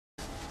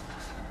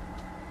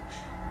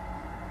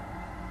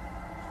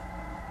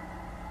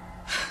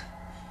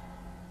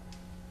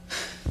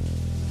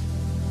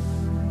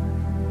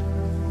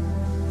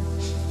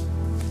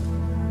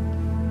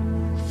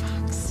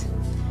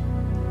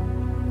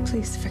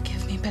Please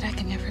forgive me, but I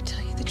can never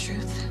tell you the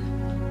truth.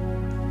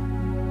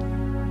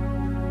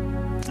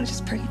 I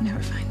just pray you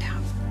never find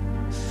out.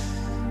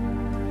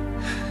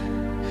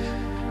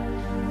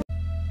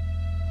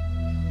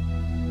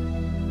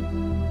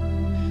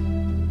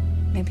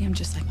 Maybe I'm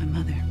just like my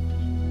mother.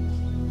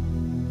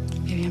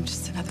 Maybe I'm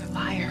just another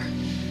liar.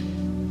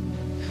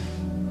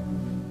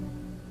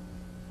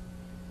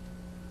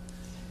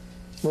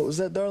 What was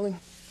that, darling?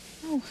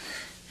 Oh,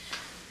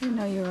 I didn't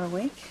know you were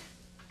awake.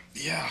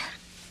 Yeah.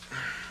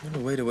 What a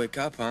way to wake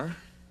up, huh?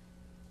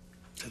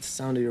 That's the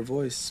sound of your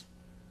voice.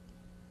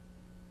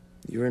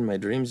 You were in my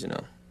dreams, you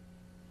know.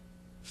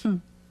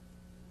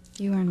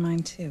 You were in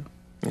mine, too.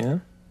 Yeah?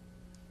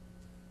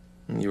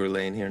 And you were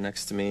laying here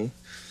next to me,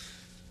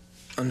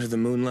 under the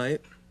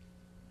moonlight.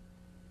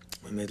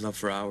 We made love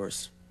for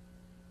hours.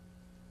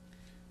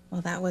 Well,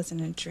 that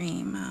wasn't a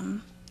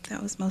dream.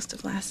 That was most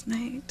of last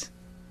night.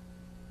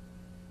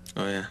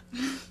 Oh, yeah?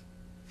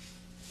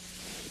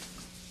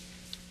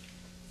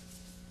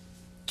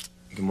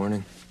 Good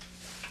morning.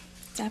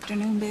 It's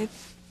afternoon, babe.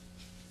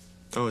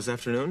 Oh, it's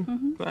afternoon?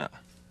 Mm-hmm. Wow.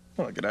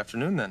 Well, good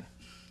afternoon, then.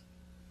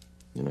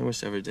 You know, I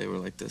wish every day were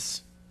like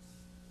this.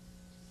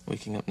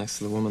 Waking up next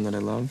to the woman that I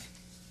love.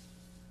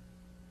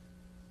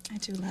 I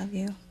do love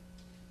you.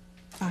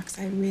 Fox,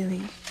 I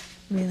really,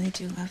 really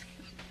do love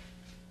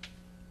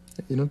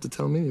you. You don't have to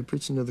tell me. You're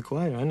preaching to the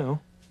choir. I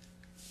know.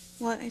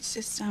 Well, it's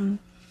just, I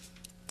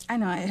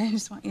know. I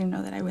just want you to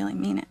know that I really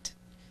mean it.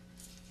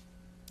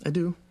 I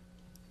do.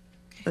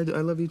 I do.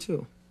 I love you,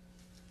 too.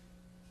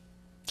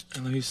 I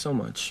love you so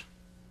much.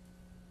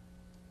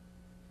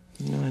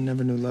 You know, I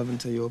never knew love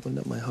until you opened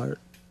up my heart.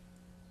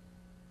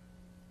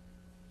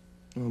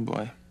 Oh,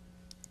 boy.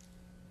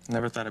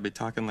 Never thought I'd be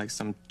talking like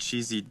some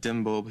cheesy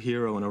dim-bulb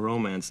hero in a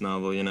romance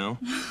novel, you know?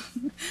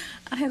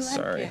 I like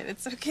Sorry. it.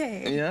 It's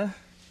okay. Yeah?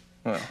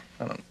 Well,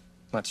 I'm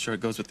not sure it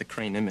goes with the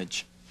Crane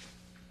image.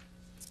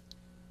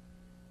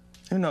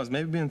 Who knows?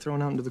 Maybe being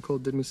thrown out into the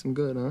cold did me some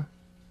good, huh?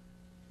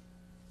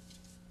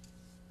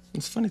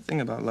 It's a funny thing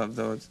about love,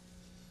 though. It's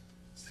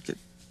like it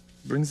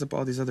brings up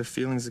all these other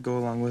feelings that go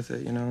along with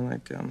it, you know?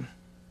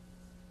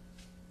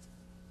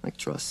 Like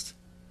trust.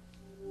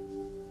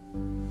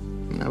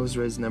 I was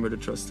raised never to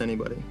trust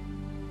anybody.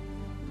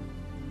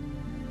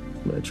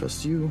 But I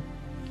trust you.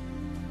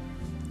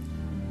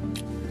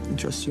 I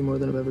trust you more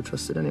than I've ever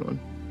trusted anyone.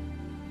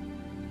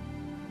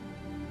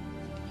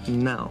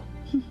 Now,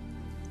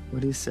 what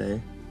do you say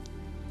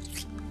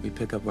we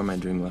pick up where my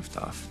dream left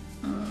off?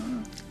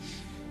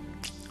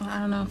 Well, I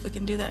don't know if we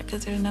can do that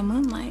because there's no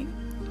moonlight.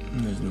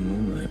 There's no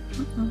moonlight.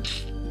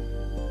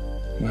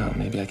 Well,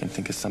 maybe I can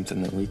think of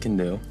something that we can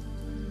do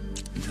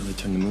until they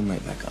turn the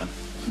moonlight back on.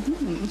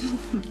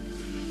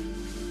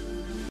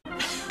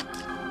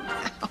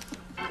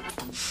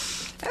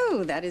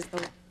 Oh, that is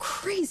the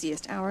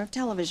craziest hour of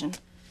television.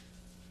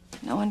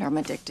 No wonder I'm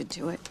addicted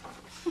to it.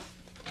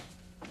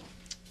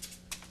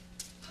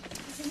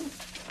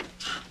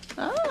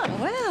 Oh,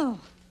 well.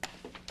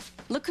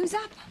 Look who's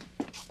up.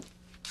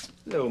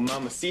 Hello,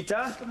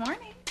 mamacita. Good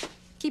morning.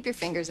 Keep your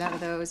fingers out of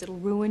those. It'll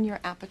ruin your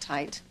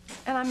appetite.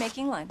 And I'm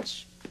making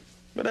lunch.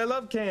 But I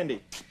love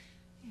candy.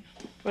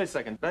 Wait a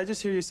second. Did I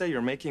just hear you say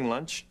you're making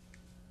lunch?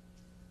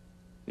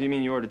 You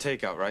mean you ordered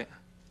takeout, right?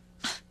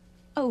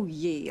 Oh,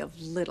 ye of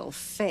little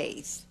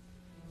faith.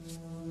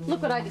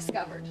 Look what I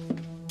discovered.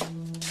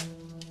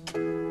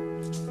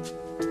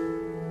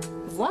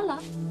 Voila.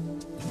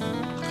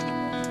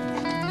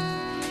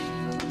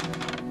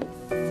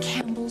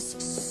 Campbell's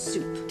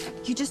soup.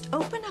 You just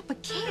open up a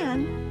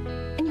can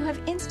and you have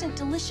instant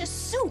delicious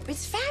soup.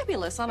 It's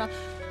fabulous on a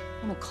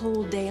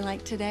cold day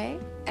like today.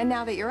 And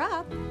now that you're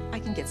up, I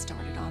can get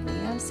started on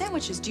the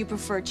sandwiches. Do you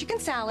prefer chicken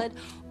salad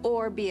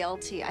or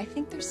BLT? I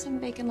think there's some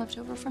bacon left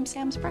over from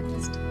Sam's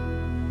breakfast.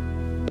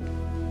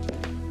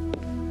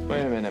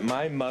 Wait a minute.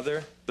 My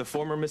mother, the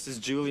former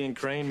Mrs. Julian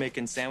Crane,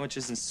 making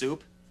sandwiches and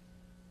soup?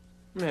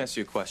 Let me ask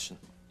you a question.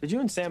 Did you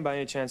and Sam by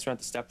any chance rent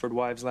the Stepford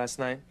Wives last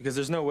night? Because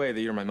there's no way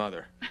that you're my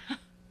mother.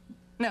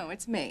 No,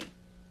 it's me.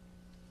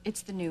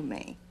 It's the new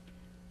me.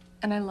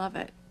 And I love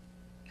it.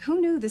 Who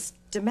knew this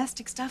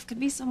domestic stuff could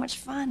be so much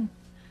fun?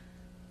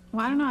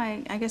 Well, I don't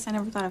know. I guess I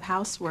never thought of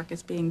housework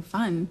as being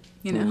fun,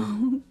 you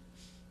know?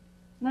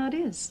 No, it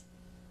is.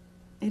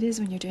 It is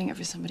when you're doing it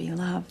for somebody you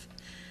love.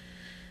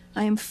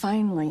 I am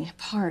finally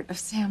part of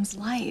Sam's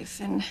life,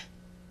 and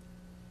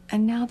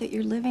now that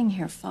you're living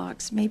here,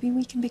 Fox, maybe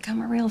we can become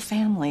a real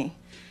family.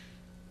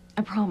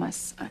 I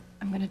promise.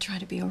 I'm going to try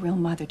to be a real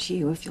mother to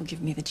you if you'll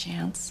give me the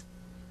chance.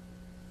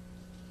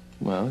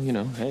 Well, you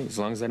know, hey, as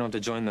long as I don't have to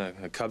join the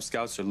Cub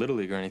Scouts or Little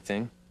League or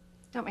anything.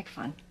 Don't make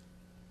fun.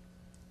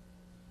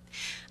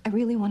 I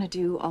really want to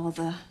do all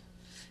the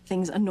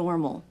things a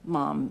normal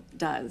mom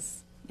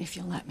does, if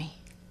you'll let me.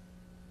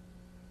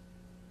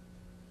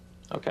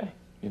 Okay,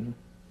 you know,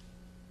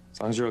 as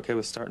long as you're okay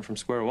with starting from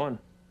square one.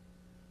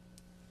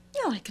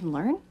 Yeah, I can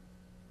learn.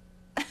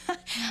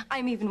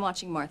 I'm even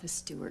watching Martha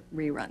Stewart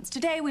reruns.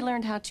 Today we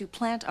learned how to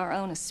plant our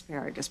own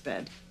asparagus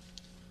bed.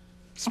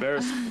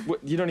 Asparagus?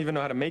 What, you don't even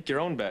know how to make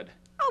your own bed.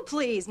 Oh,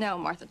 please. No,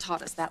 Martha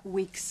taught us that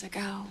weeks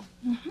ago.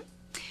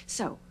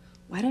 So,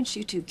 why don't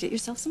you two get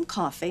yourself some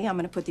coffee? I'm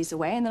going to put these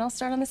away, and then I'll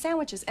start on the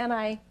sandwiches. And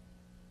I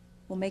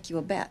will make you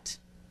a bet.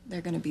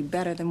 They're going to be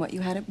better than what you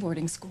had at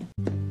boarding school.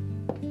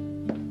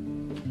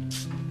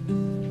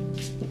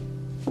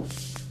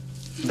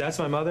 That's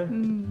my mother?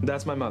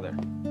 That's my mother.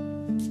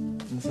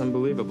 It's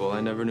unbelievable.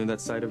 I never knew that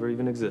side of her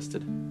even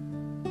existed.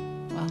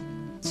 Well,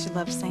 she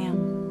loves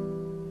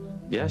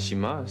Sam. Yeah, she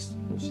must.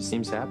 She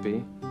seems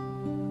happy.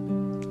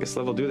 Guess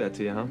love will do that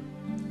to you, huh?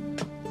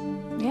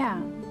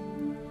 Yeah.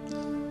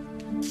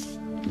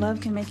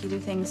 Love can make you do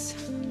things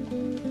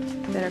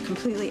that are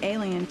completely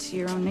alien to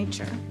your own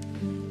nature.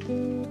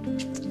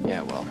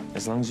 Yeah, well,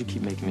 as long as you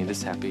keep making me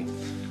this happy,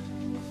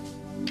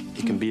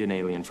 you can be an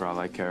alien for all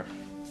I care.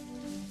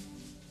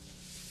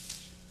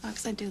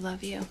 Fox, I do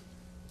love you.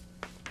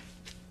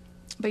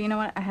 But you know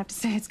what? I have to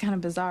say it's kind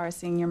of bizarre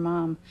seeing your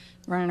mom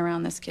running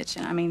around this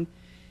kitchen. I mean,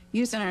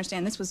 you just don't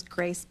understand. This was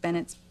Grace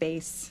Bennett's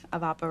base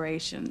of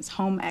operations,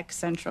 home ec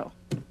central.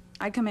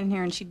 I'd come in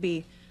here and she'd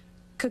be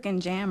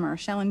cooking jam or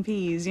shelling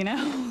peas, you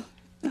know?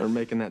 Or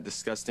making that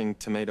disgusting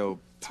tomato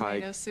pie.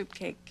 Tomato soup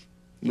cake.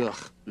 Ugh.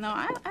 No,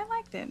 I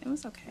liked it. It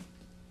was okay.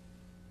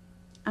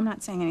 I'm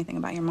not saying anything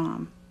about your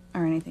mom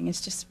or anything.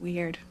 It's just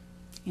weird,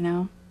 you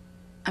know?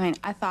 I mean,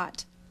 I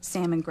thought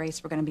Sam and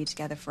Grace were going to be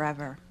together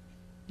forever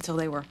until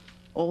they were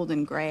old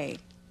and gray.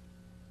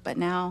 But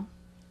now,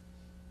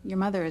 your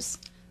mother is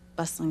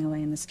bustling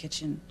away in this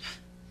kitchen.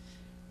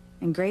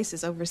 And Grace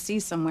is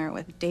overseas somewhere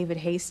with David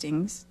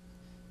Hastings,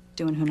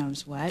 doing who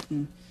knows what,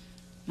 and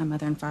my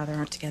mother and father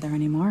aren't together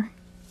anymore.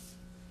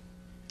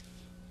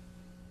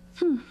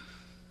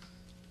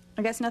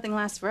 I guess nothing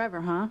lasts forever,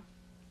 huh?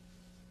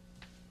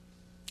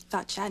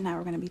 Thought Chad and I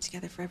were gonna be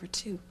together forever,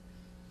 too.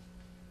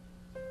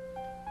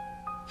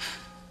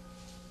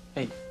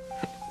 Hey,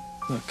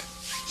 look,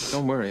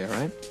 don't worry, all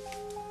right?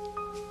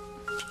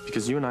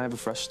 Because you and I have a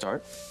fresh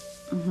start.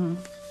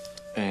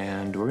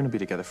 And we're gonna be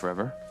together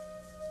forever.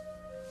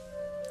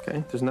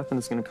 Okay? There's nothing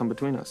that's gonna come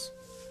between us.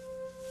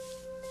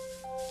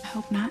 I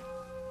hope not.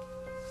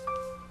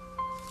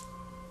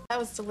 That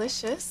was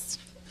delicious.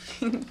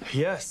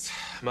 Yes,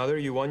 Mother,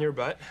 you won your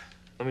bet.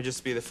 Let me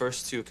just be the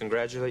first to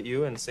congratulate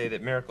you and say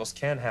that miracles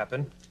can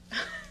happen.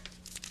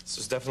 This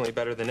is definitely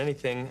better than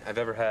anything I've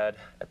ever had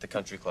at the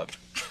country club.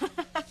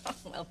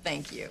 Well,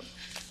 thank you.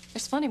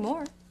 There's plenty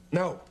more.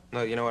 No,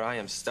 you know what? I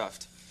am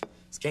stuffed.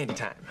 It's candy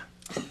time.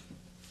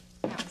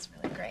 That was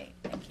really great.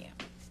 Thank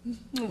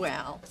you.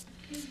 Well,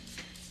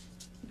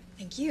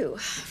 thank you.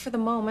 For the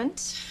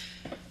moment,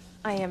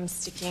 I am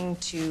sticking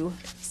to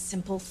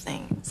simple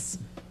things.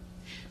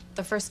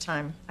 The first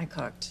time I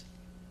cooked,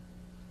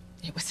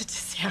 it was a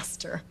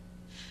disaster.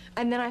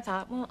 And then I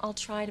thought, well, I'll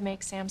try to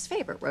make Sam's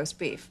favorite, roast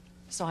beef.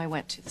 So I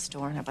went to the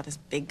store and I bought this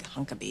big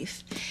hunk of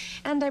beef.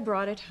 And I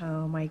brought it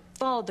home. I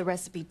followed the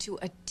recipe to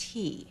a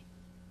T.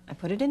 I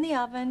put it in the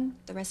oven.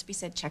 The recipe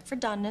said check for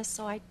doneness,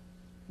 so I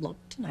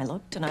looked and I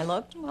looked and I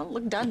looked. Well, it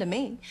looked done to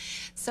me.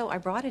 So I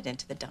brought it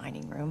into the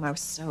dining room. I was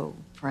so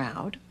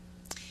proud.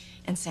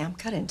 And Sam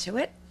cut into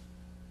it.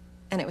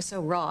 And it was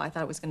so raw, I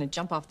thought it was going to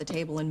jump off the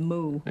table and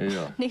moo.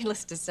 Yeah.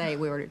 Needless to say,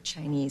 we ordered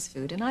Chinese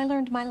food, and I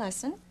learned my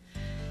lesson.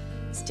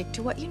 Stick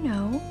to what you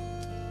know,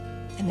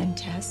 and then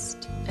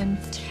test and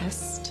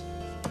test.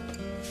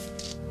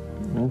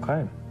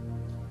 Okay.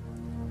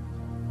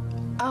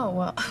 Oh,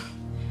 well.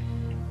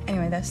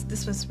 Anyway,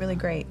 this was really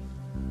great.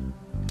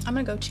 I'm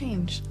gonna go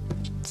change.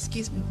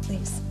 Excuse me,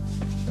 please.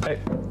 Hey,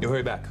 you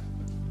hurry back.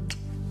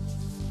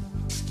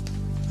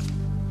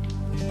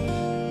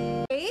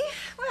 Hey,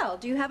 well,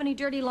 do you have any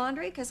dirty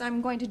laundry? Because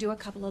I'm going to do a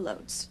couple of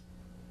loads.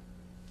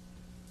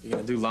 You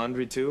gonna do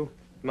laundry too,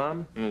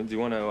 Mom? Do you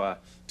want to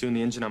tune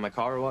the engine on my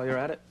car while you're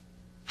at it?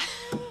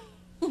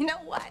 You know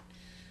what?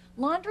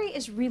 Laundry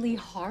is really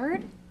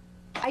hard.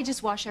 I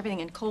just wash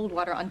everything in cold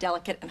water on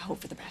delicate and hope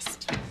for the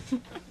best.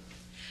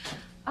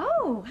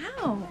 Oh,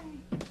 wow.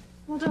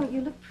 Well, don't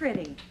you look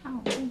pretty?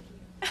 Oh, thank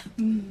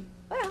you.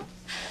 Well,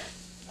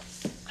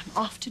 I'm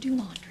off to do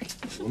laundry.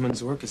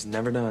 Woman's work is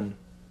never done.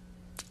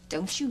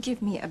 Don't you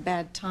give me a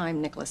bad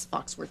time, Nicholas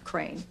Foxworth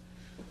Crane.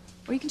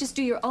 Or you can just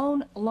do your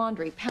own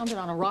laundry, pounded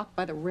on a rock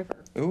by the river.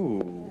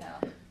 Ooh,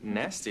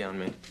 nasty on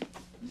me.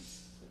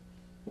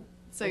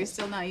 So you're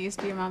still not used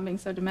to your mom being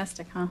so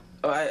domestic, huh?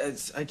 Oh,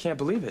 I can't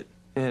believe it.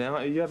 You know,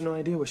 you have no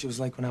idea what she was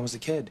like when I was a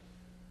kid.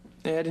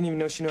 Yeah, I didn't even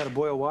know she knew how to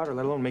boil water,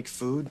 let alone make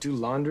food, do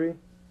laundry.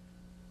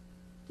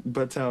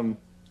 But,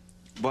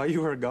 while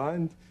you were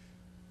gone,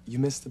 you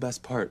missed the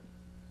best part.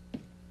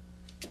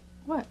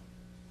 What?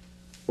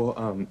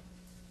 Well,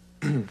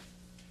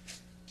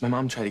 my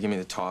mom tried to give me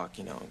the talk,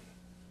 you know,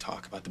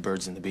 talk about the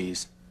birds and the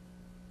bees.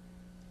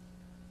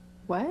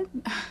 What?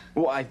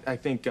 Well, I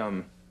think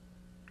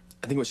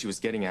what she was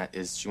getting at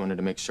is she wanted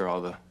to make sure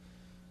all the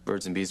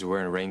birds and bees were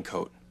wearing a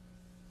raincoat.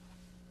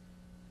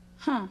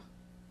 Huh.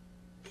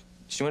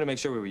 She wanted to make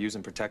sure we were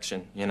using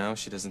protection, you know?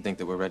 She doesn't think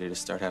that we're ready to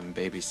start having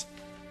babies.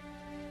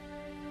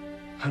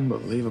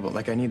 Unbelievable.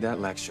 Like, I need that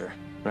lecture,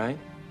 right?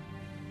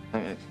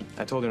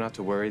 I told her not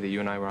to worry, that you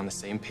and I were on the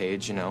same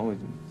page, you know?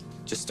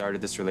 just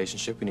started this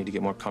relationship. We need to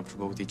get more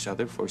comfortable with each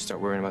other before we start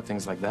worrying about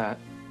things like that.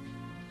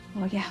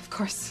 Well, yeah, of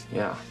course.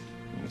 Yeah.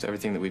 With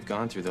everything that we've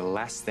gone through, the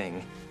last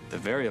thing, the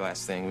very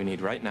last thing we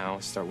need right now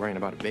is start worrying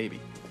about a baby.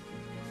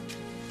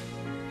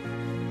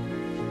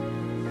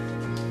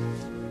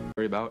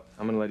 Worry about,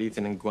 I'm gonna let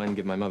Ethan and Gwen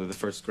give my mother the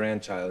first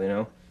grandchild, you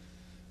know?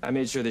 I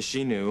made sure that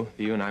she knew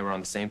that you and I were on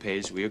the same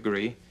page. We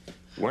agree.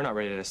 We're not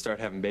ready to start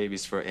having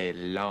babies for a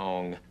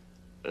long,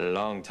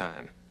 long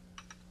time.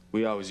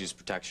 We always use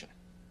protection.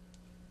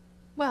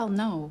 Well,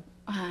 no.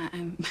 I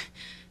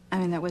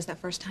mean, that was that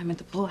first time at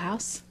the pool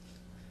house.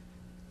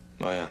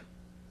 Oh, yeah.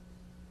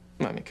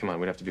 I mean, come on,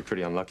 we'd have to be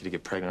pretty unlucky to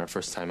get pregnant our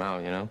first time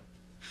out, you know?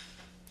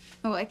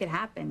 Well, it could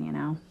happen, you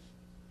know.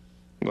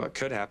 Well, it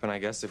could happen, I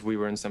guess, if we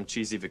were in some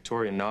cheesy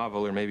Victorian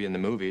novel or maybe in the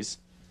movies.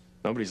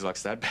 Nobody's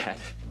luck's that bad.